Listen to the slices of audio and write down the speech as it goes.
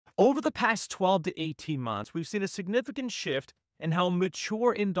Over the past 12 to 18 months, we've seen a significant shift in how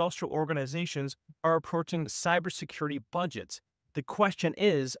mature industrial organizations are approaching cybersecurity budgets. The question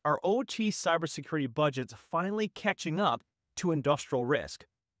is, are OT cybersecurity budgets finally catching up to industrial risk?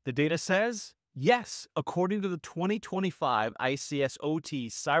 The data says yes. According to the 2025 ICS OT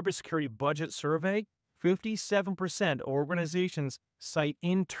Cybersecurity Budget Survey, 57% of organizations cite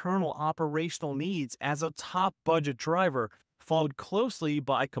internal operational needs as a top budget driver, followed closely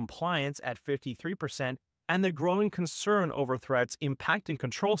by compliance at 53% and the growing concern over threats impacting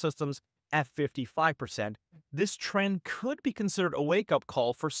control systems at 55%. This trend could be considered a wake-up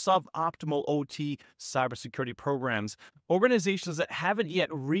call for suboptimal OT cybersecurity programs. Organizations that haven't yet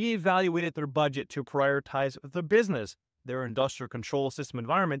reevaluated their budget to prioritize the business, their industrial control system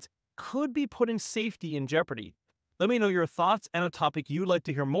environments, could be putting safety in jeopardy. Let me know your thoughts and a topic you'd like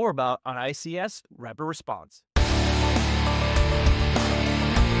to hear more about on ICS Rapid Response.